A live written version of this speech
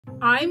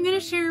I'm going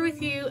to share with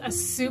you a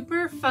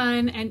super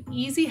fun and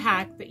easy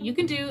hack that you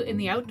can do in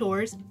the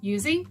outdoors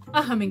using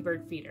a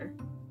hummingbird feeder.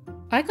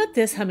 I got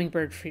this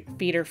hummingbird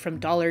feeder from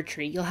Dollar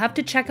Tree. You'll have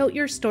to check out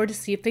your store to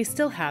see if they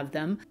still have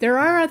them. There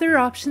are other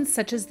options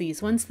such as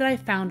these ones that I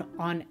found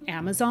on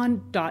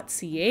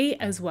Amazon.ca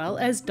as well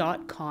as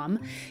 .com.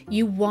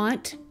 You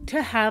want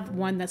to have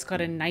one that's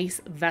got a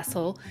nice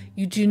vessel.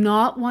 You do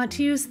not want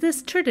to use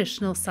this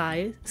traditional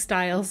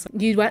style.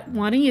 You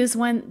want to use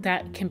one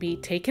that can be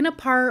taken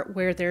apart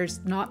where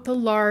there's not the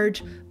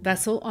large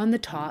vessel on the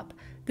top.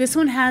 This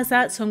one has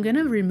that, so I'm going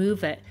to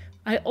remove it.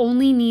 I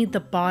only need the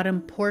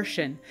bottom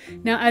portion.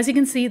 Now, as you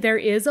can see, there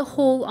is a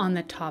hole on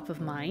the top of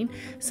mine,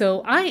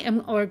 so I am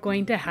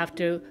going to have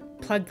to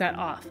plug that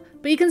off.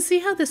 But you can see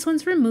how this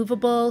one's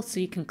removable, so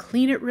you can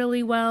clean it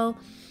really well.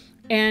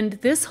 And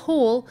this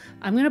hole,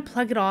 I'm going to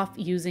plug it off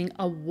using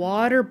a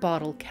water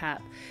bottle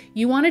cap.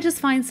 You want to just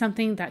find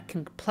something that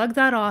can plug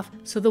that off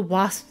so the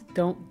wasps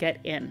don't get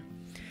in.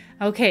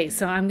 Okay,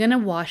 so I'm going to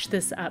wash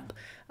this up.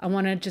 I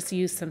want to just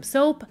use some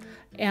soap,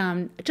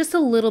 just a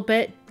little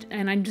bit,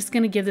 and I'm just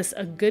going to give this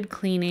a good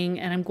cleaning,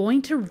 and I'm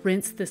going to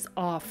rinse this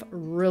off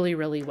really,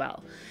 really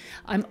well.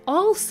 I'm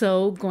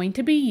also going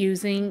to be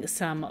using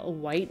some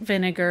white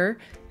vinegar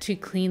to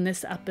clean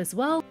this up as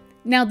well.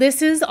 Now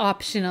this is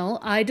optional.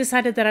 I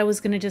decided that I was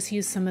going to just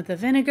use some of the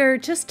vinegar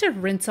just to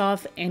rinse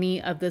off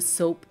any of the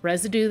soap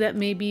residue that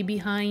may be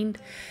behind.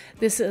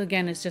 This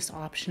again is just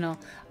optional.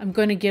 I'm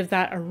going to give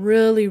that a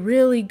really,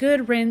 really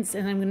good rinse,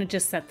 and I'm going to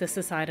just set this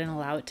aside and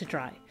allow it to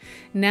dry.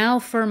 Now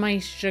for my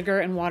sugar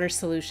and water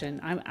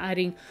solution, I'm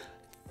adding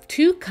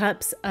 2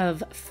 cups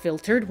of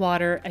filtered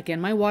water.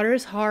 Again, my water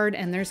is hard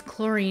and there's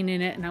chlorine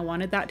in it, and I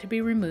wanted that to be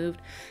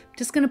removed. I'm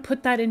just going to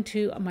put that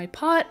into my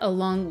pot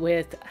along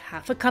with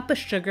half a cup of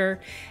sugar,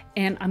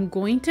 and I'm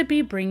going to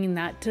be bringing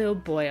that to a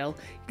boil.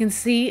 You can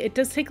see it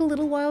does take a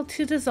little while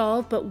to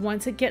dissolve, but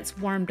once it gets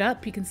warmed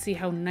up, you can see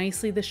how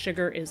nicely the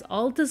sugar is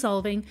all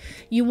dissolving.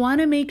 You want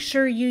to make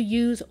sure you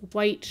use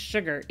white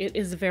sugar. It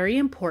is very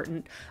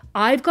important.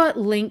 I've got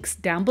links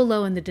down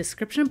below in the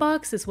description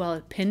box as well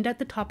as pinned at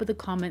the top of the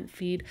comment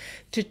feed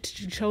to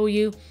show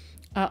you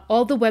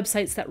all the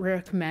websites that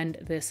recommend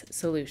this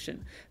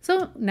solution.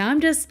 So now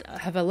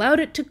have allowed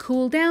it to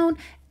cool down,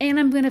 and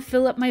I'm going to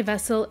fill up my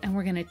vessel, and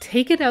we're going to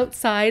take it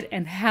outside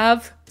and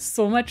have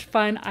so much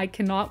fun. I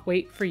cannot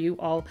wait for you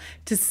all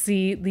to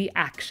see the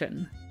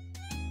action.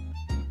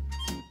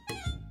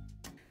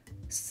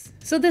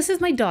 So this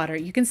is my daughter.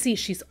 You can see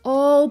she's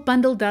all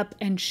bundled up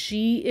and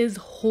she is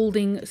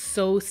holding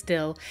so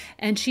still,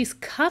 and she's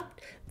cupped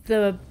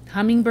the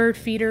hummingbird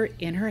feeder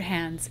in her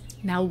hands.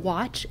 Now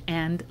watch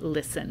and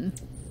listen.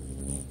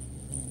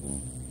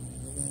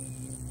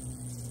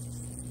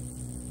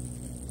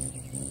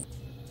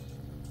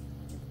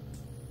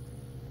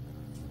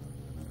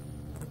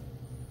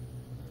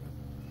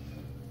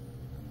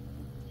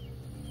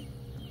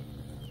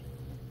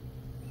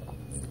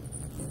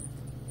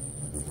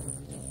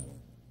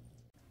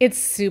 It's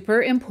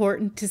super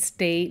important to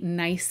stay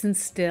nice and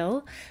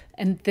still,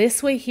 and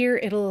this way here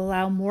it'll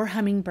allow more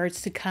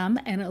hummingbirds to come,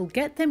 and it'll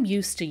get them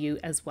used to you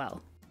as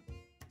well.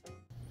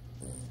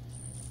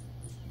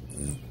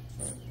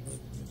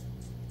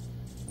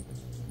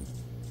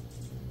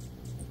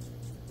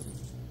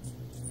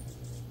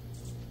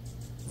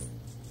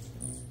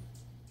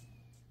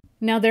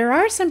 Now there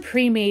are some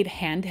pre-made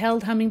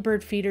handheld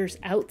hummingbird feeders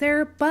out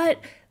there, but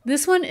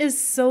this one is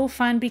so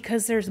fun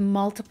because there's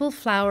multiple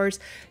flowers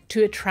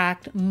to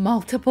attract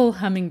multiple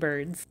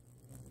hummingbirds.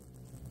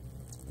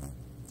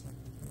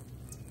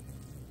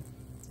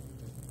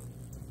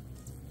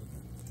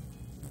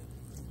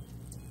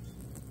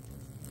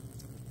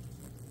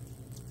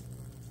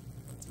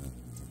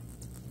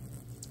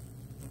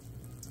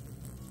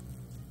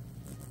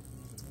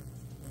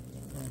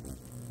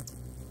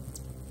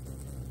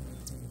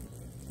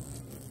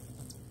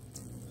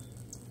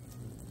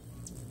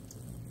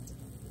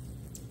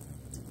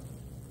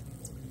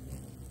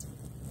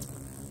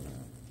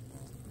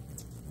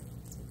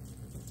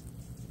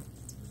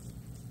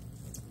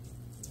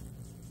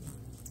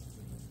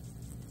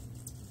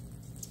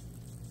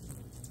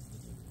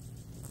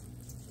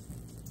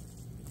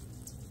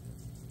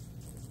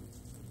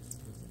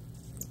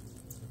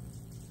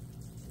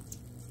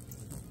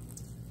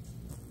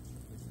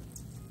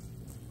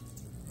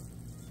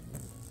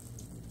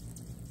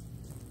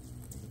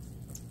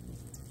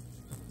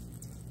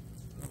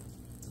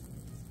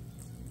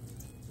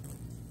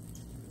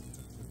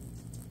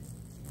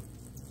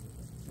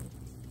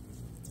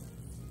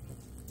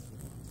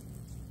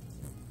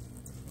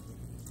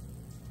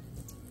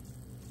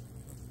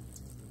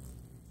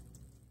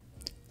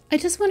 I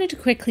just wanted to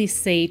quickly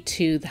say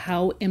too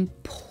how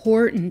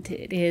important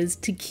it is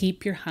to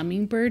keep your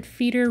hummingbird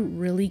feeder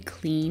really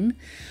clean.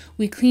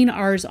 We clean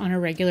ours on a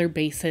regular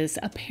basis.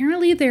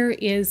 Apparently there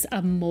is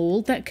a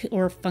mold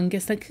or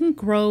fungus that can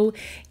grow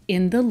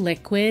in the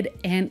liquid,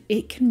 and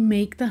it can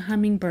make the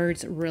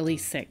hummingbirds really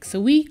sick. So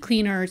we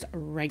clean ours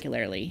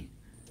regularly.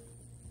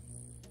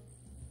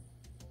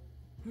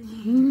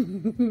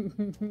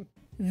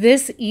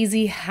 This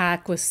easy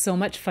hack was so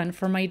much fun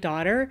for my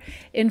daughter.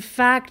 In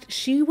fact,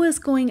 she was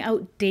going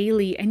out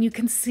daily, and you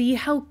can see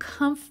how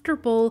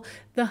comfortable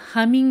the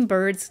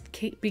hummingbirds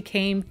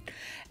became.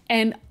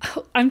 And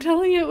I'm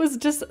telling you, it was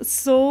just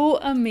so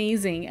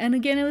amazing. And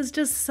again, it was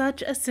just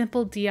such a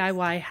simple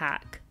DIY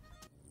hack.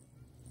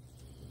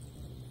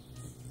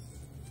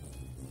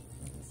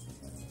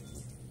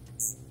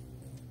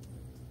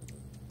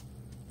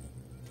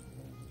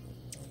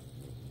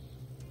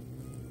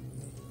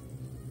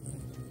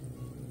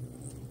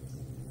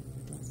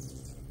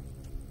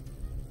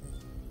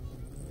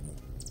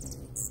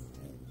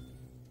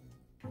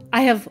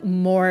 I have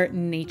more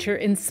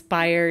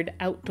nature-inspired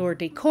outdoor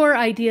decor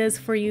ideas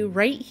for you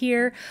right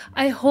here.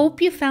 I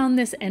hope you found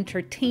this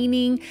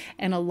entertaining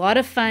and a lot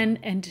of fun,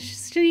 and to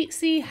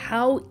see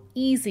how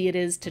easy it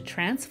is to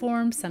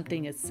transform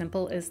something as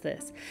simple as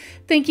this.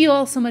 Thank you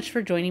all so much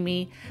for joining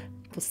me.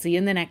 We'll see you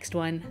in the next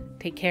one.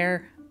 Take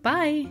care.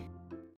 Bye.